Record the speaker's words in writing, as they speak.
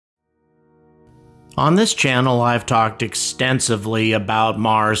On this channel, I've talked extensively about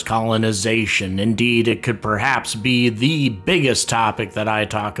Mars colonization. Indeed, it could perhaps be the biggest topic that I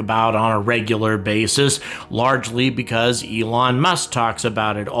talk about on a regular basis, largely because Elon Musk talks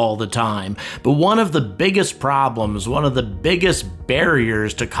about it all the time. But one of the biggest problems, one of the biggest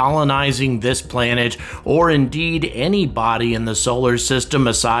barriers to colonizing this planet, or indeed any body in the solar system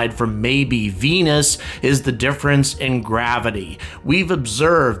aside from maybe Venus, is the difference in gravity. We've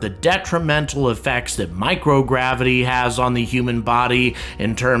observed the detrimental effects that microgravity has on the human body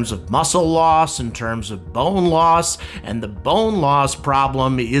in terms of muscle loss, in terms of bone loss, and the bone loss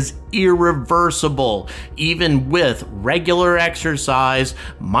problem is irreversible. Even with regular exercise,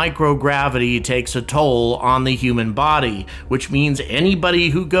 microgravity takes a toll on the human body, which means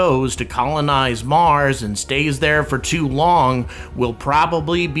anybody who goes to colonize Mars and stays there for too long will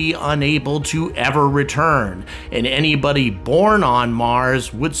probably be unable to ever return. And anybody born on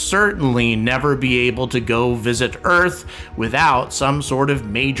Mars would certainly never be able to go visit Earth without some sort of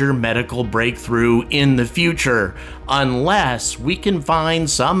major medical breakthrough in the future, unless we can find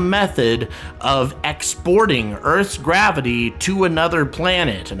some method of exporting Earth's gravity to another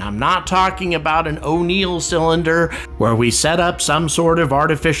planet. And I'm not talking about an O'Neill cylinder where we set up some sort of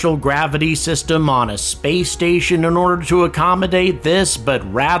artificial gravity system on a space station in order to accommodate this,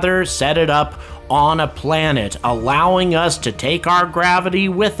 but rather set it up on a planet, allowing us to take our gravity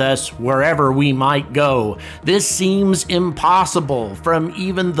with us wherever we might go. This seems impossible from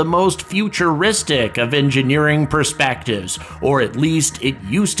even the most futuristic of engineering perspectives, or at least it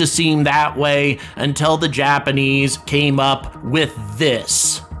used to seem that way until the Japanese came up with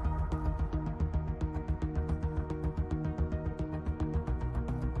this.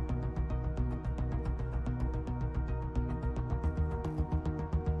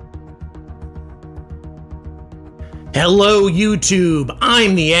 Hello YouTube,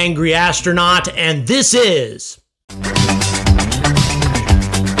 I'm the Angry Astronaut, and this is...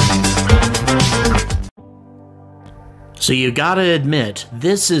 So you gotta admit,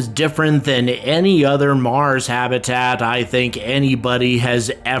 this is different than any other Mars habitat I think anybody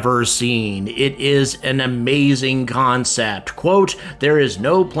has ever seen. It is an amazing concept. Quote, "There is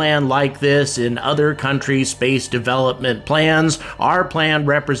no plan like this in other countries' space development plans. Our plan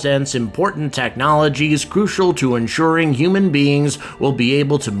represents important technologies crucial to ensuring human beings will be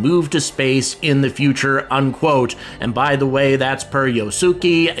able to move to space in the future," unquote. And by the way, that's per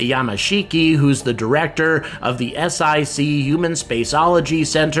Yosuke Yamashiki, who's the director of the SIC Human Spaceology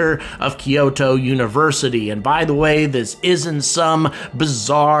Center of Kyoto University. And by the way, this isn't some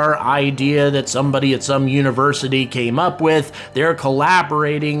bizarre idea that somebody at some university came up with. They're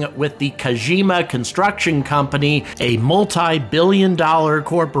collaborating with the Kajima construction company, a multi-billion-dollar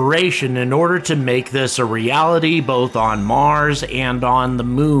corporation, in order to make this a reality both on Mars and on the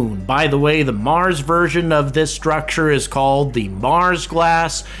Moon. By the way, the Mars version of this structure is called the Mars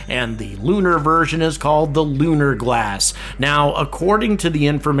Glass, and the lunar version is called the Lunar Glass. Now, according to the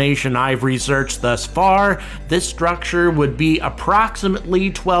information I've researched thus far, this structure would be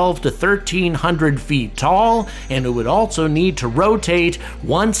approximately 12 to 1,300 feet tall, and it would also need to rotate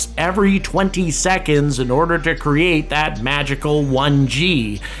once every 20 seconds in order to create that magical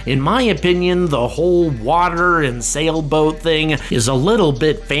 1G. In my opinion, the whole water and sailboat thing is a little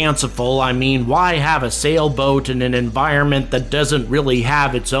bit fanciful. I mean, why have a sailboat in an environment that doesn't really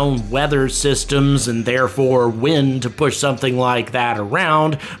have its own weather systems and therefore wind to push something like that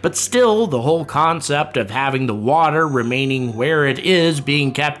around? But still, the whole concept of having the water remaining where it is,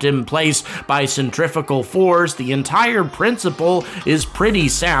 being kept in place by centrifugal force, the entire principle is pretty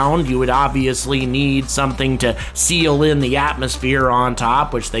sound. You would obviously need something to seal in the atmosphere on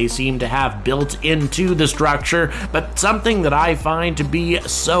top, which they seem to have built into the structure, but something that I find to be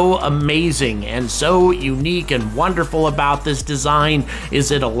so amazing and so unique and wonderful about this design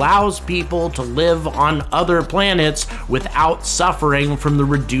is it allows people to live on other planets without suffering from the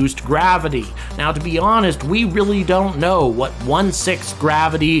reduced gravity. Now, to be honest, we really don't know what 1/6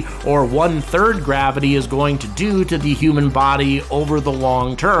 gravity or 1/3 gravity is going to do to the human body over the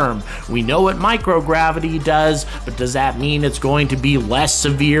long term. We know what microgravity does, but does that mean it's going to be less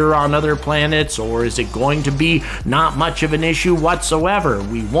severe on other planets, or is it going to be not much of an issue whatsoever?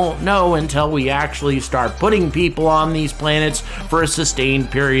 We won't know until we actually start putting people on these planets for a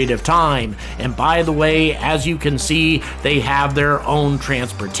sustained period of time. And by the way, as you can see, they have their own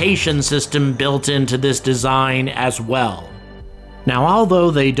transportation system built into this design as well. Now,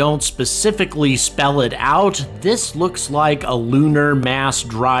 although they don't specifically spell it out, this looks like a lunar mass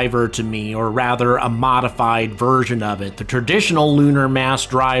driver to me, or rather a modified version of it. The traditional lunar mass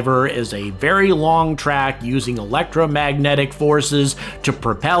driver is a very long track using electromagnetic forces to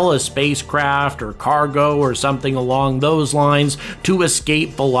propel a spacecraft or cargo or something along those lines to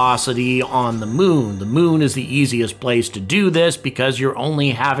escape velocity on the moon. The moon is the easiest place to do this because you're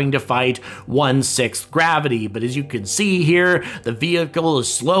only having to fight 1/6 gravity, but as you can see here, the vehicle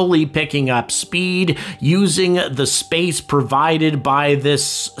is slowly picking up speed using the space provided by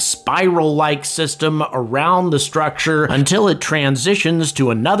this spiral-like system around the structure until it transitions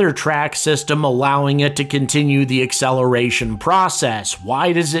to another track system, allowing it to continue the acceleration process.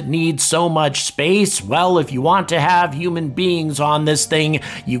 Why does it need so much space? Well, if you want to have human beings on this thing,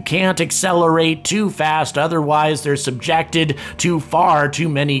 you can't accelerate too fast, otherwise they're subjected to far too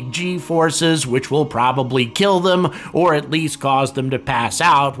many G-forces, which will probably kill them or at least cause them to pass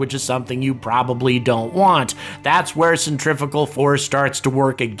out, which is something you probably don't want. That's where centrifugal force starts to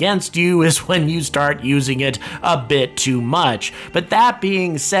work against you, is when you start using it a bit too much. But that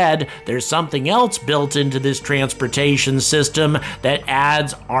being said, there's something else built into this transportation system that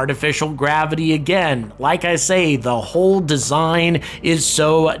adds artificial gravity again. Like I say, the whole design is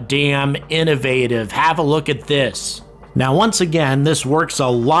so damn innovative. Have a look at this. Now, once again, this works a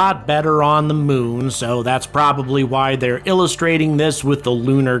lot better on the moon, so that's probably why they're illustrating this with the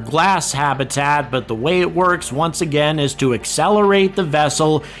lunar glass habitat, but the way it works, once again, is to accelerate the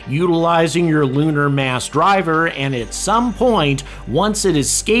vessel utilizing your lunar mass driver, and at some point, once it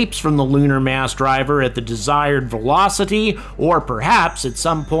escapes from the lunar mass driver at the desired velocity, or perhaps at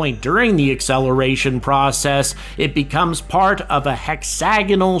some point during the acceleration process, it becomes part of a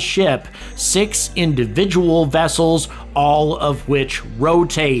hexagonal ship, 6 individual vessels, all of which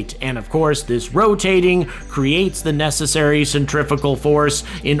rotate. And of course, this rotating creates the necessary centrifugal force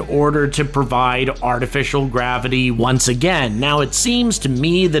in order to provide artificial gravity once again. Now, it seems to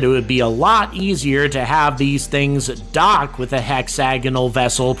me that it would be a lot easier to have these things dock with a hexagonal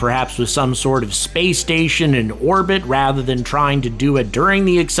vessel, perhaps with some sort of space station in orbit, rather than trying to do it during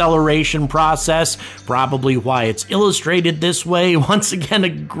the acceleration process. Probably why it's illustrated this way. Once again, a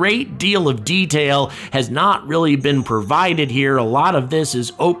great deal of detail has not really been provided here. A lot of this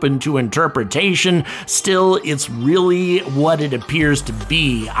is open to interpretation. Still, it's really what it appears to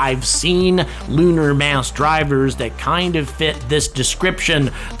be. I've seen lunar mass drivers that kind of fit this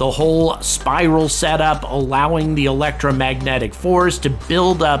description. The whole spiral setup allowing the electromagnetic force to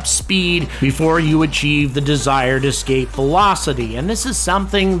build up speed before you achieve the desired escape velocity. And this is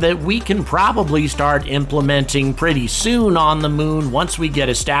something that we can probably start implementing pretty soon on the moon once we get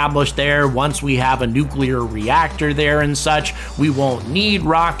established there, once we have a nuclear reactor there and such. We won't need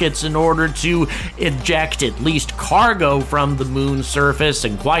rockets in order to eject at least cargo from the moon's surface,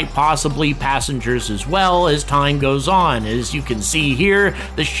 and quite possibly passengers as well as time goes on. As you can see here,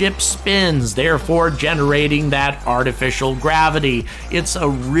 the ship spins, therefore generating that artificial gravity. It's a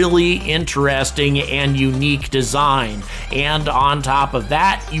really interesting and unique design. And on top of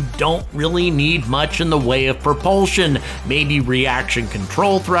that, you don't really need much in the way of propulsion. Maybe reaction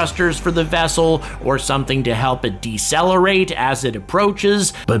control thrusters for the vessel, or something to help it decelerate as it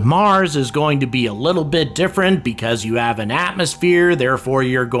approaches. But Mars is going to be a little bit different because you have an atmosphere, therefore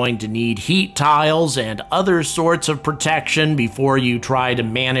you're going to need heat tiles and other sorts of protection before you try to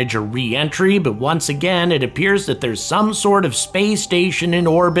manage a re-entry. But once again, it appears that there's some sort of space station in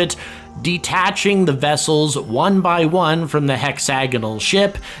orbit detaching the vessels one by one from the hexagonal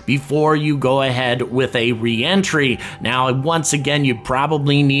ship before you go ahead with a re-entry. Now, once again, you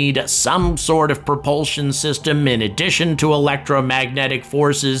probably need some sort of propulsion system in addition to electromagnetic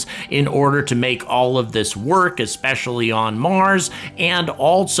forces in order to make all of this work, especially on Mars. And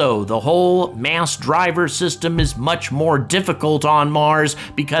also, the whole mass driver system is much more difficult on Mars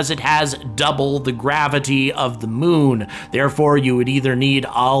because it has double the gravity of the moon. Therefore, you would either need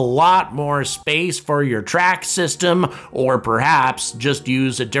a lot more space for your track system, or perhaps just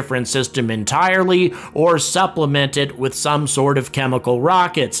use a different system entirely, or supplement it with some sort of chemical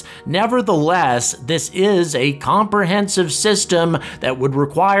rockets. Nevertheless, this is a comprehensive system that would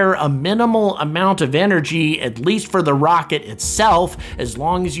require a minimal amount of energy, at least for the rocket itself, as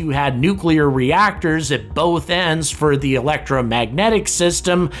long as you had nuclear reactors at both ends for the electromagnetic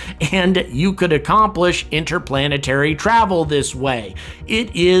system, and you could accomplish interplanetary travel this way.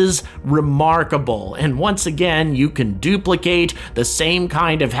 It is remarkable. And once again, you can duplicate the same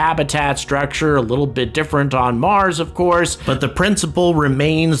kind of habitat structure, a little bit different on Mars, of course, but the principle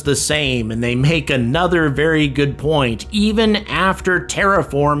remains the same. And they make another very good point. Even after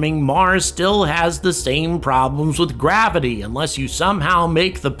terraforming, Mars still has the same problems with gravity. Unless you somehow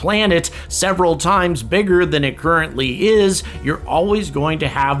make the planet several times bigger than it currently is, you're always going to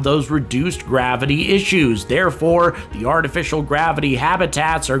have those reduced gravity issues. Therefore, the artificial gravity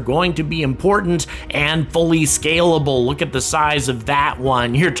habitats are going to be important and fully scalable. Look at the size of that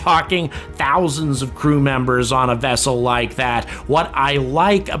one. You're talking thousands of crew members on a vessel like that. What I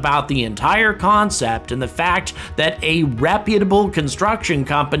like about the entire concept and the fact that a reputable construction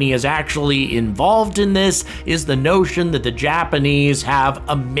company is actually involved in this is the notion that the Japanese have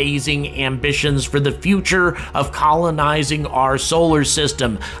amazing ambitions for the future of colonizing our solar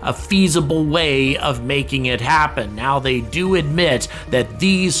system, a feasible way of making it happen. Now, they do admit that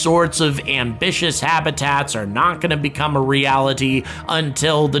these sorts of ambitious habitats are not going to become a reality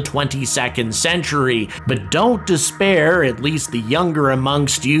until the 22nd century. But don't despair, at least the younger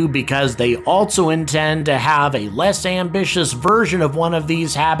amongst you, because they also intend to have a less ambitious version of one of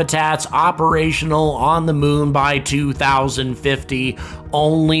these habitats operational on the moon by 2050,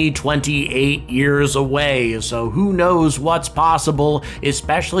 only 28 years away. So who knows what's possible,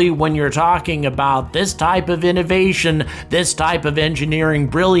 especially when you're talking about this type of innovation, this type of engineering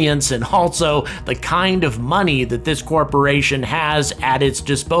brilliance, and also the kind of money that this corporation has at its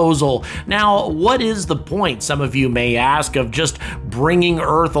disposal. Now, what is the point, some of you may ask, of just bringing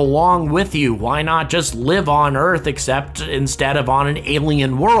Earth along with you? Why not just live on Earth, except instead of on an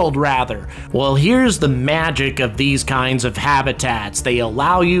alien world, rather? Well, here's the magic of these kinds of habitats. They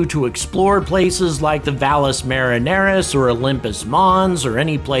allow you to explore places like the Valles Marineris or Olympus Mons or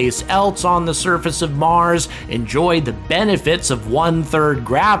any place else on the surface of Mars, enjoy the benefits of 1/3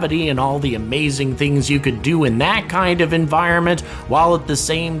 gravity and all the amazing things you could do in that kind of environment, while at the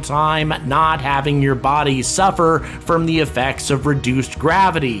same time not having your body suffer from the effects of reduced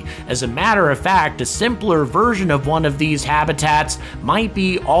gravity. As a matter of fact, a simpler version of one of these habitats might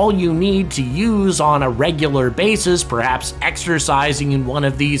be all you need to use on a regular basis, perhaps exercising in one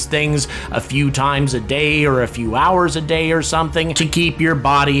of these things a few times a day or a few hours a day or something to keep your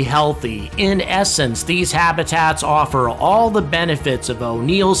body healthy. In essence, these habitats offer all the benefits of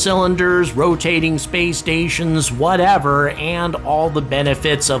O'Neill cylinders, rotating space stations, whatever, and all the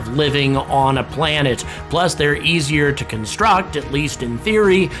benefits of living on a planet. Plus, they're easier to construct, at least in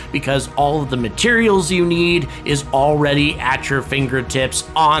theory, because all of the materials you need is already at your fingertips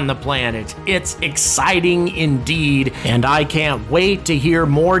on the planet. It's exciting indeed, and I can't wait to hear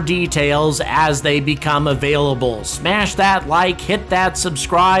more details as they become available. Smash that like, hit that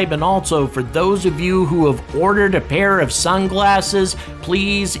subscribe, and also for those of you who have ordered a pair of sunglasses,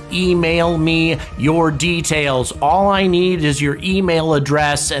 please email me your details. All I need is your email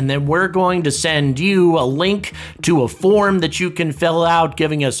address, and then we're going to send you a link to a form that you can fill out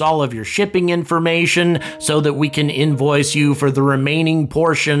giving us all of your shipping information so that we can invoice you for the remaining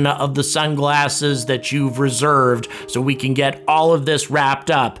portion of the sunglasses that you've reserved, so we can get all of this wrapped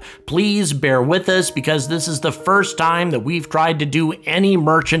up. Please bear with us, because this is the first time that we've tried to do any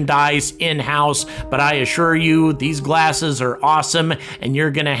merchandise in-house, but I assure you these glasses are awesome and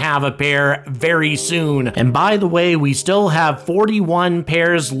you're gonna have a pair very soon. And by the way, we still have 41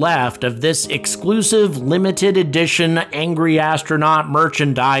 pairs left of this exclusive limited edition Angry Astronaut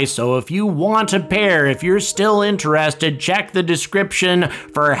merchandise, so if you want a pair, if you're still interested, check the description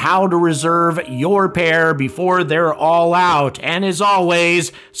for how to reserve your pair before they're all out. And as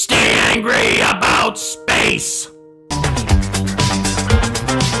always, stay angry about space!